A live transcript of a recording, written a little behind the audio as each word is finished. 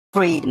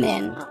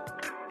freedmen.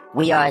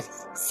 We are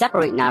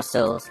separating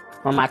ourselves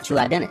from our true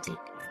identity.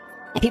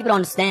 And people don't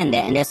understand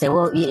that. And they say,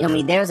 well, I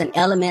mean, there's an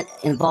element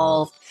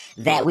involved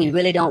that we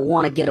really don't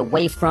want to get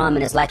away from.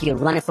 And it's like you're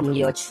running from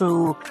your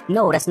true.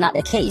 No, that's not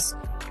the case.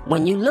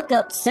 When you look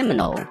up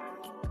Seminole,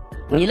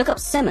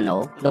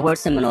 the word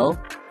Seminole,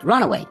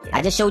 runaway.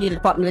 I just showed you the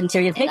Department of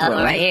Interior paper,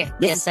 right? Here.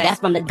 That's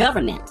from the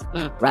government,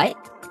 right?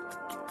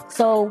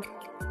 So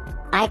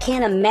I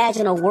can't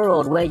imagine a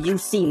world where you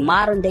see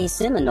modern day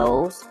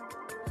Seminoles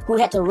who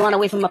had to run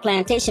away from a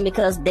plantation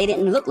because they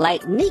didn't look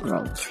like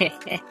Negroes. You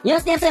understand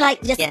what I'm saying?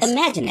 Like, just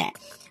imagine that.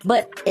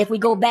 But if we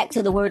go back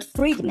to the word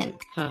freedman,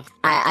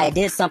 I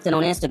did something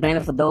on Instagram,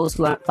 and for those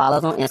who aren't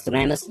followers on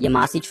Instagram, it's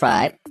Yamasee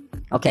Tribe,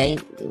 okay?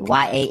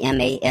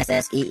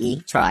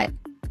 YAMASSEE Tribe.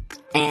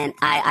 And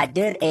I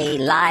did a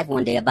live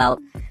one day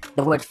about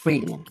the word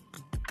freedman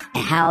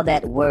and how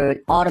that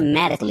word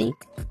automatically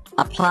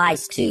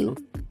applies to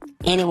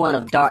anyone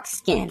of dark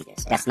skin.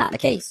 That's not the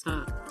case.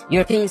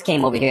 Europeans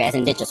came over here as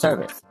indentured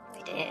servants.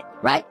 They did.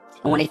 Right?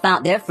 And when they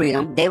found their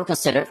freedom, they were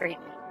considered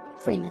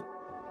freemen.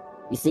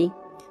 You see?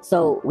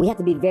 So we have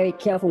to be very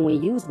careful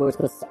when we use words,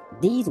 because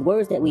these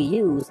words that we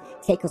use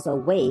take us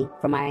away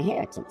from our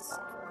inheritance.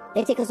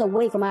 They take us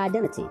away from our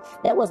identity.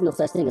 There was no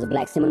such thing as a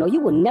black Seminole.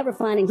 You will never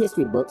find in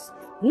history books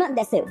nothing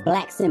that said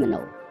black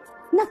Seminole.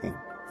 Nothing.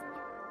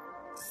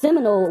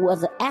 Seminole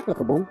was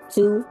applicable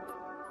to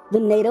the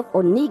native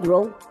or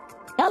Negro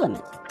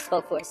element. It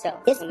spoke for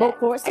itself. It spoke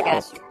for itself. I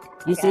got you.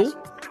 You see?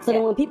 So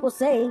then when people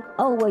say,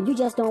 oh, well, you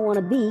just don't want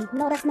to be,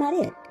 no, that's not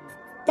it.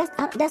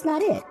 That's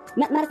not it.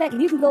 Matter of fact, if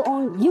you can go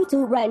on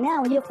YouTube right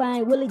now and you'll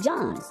find Willie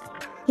Johns.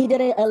 He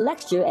did a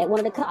lecture at one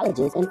of the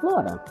colleges in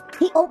Florida.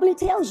 He openly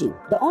tells you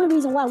the only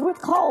reason why we're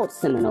called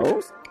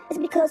Seminoles is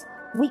because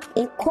we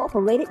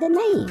incorporated the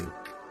name.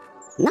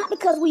 Not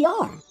because we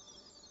are.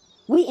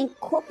 We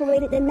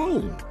incorporated the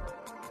name.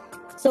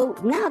 So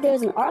now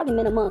there's an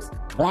argument amongst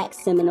black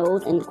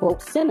Seminoles and,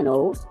 quote,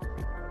 Seminoles,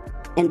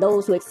 and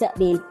those who accept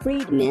being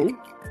freedmen,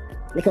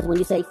 because when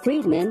you say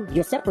freedmen,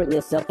 you're separating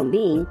yourself from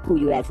being who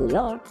you actually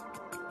are,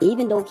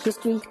 even though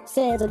history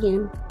says,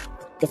 again,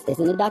 it's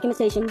in the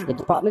documentation, the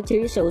Department of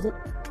Interior shows it,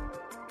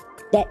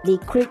 that the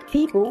Creek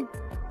people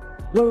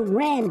were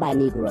ran by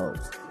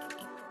Negroes.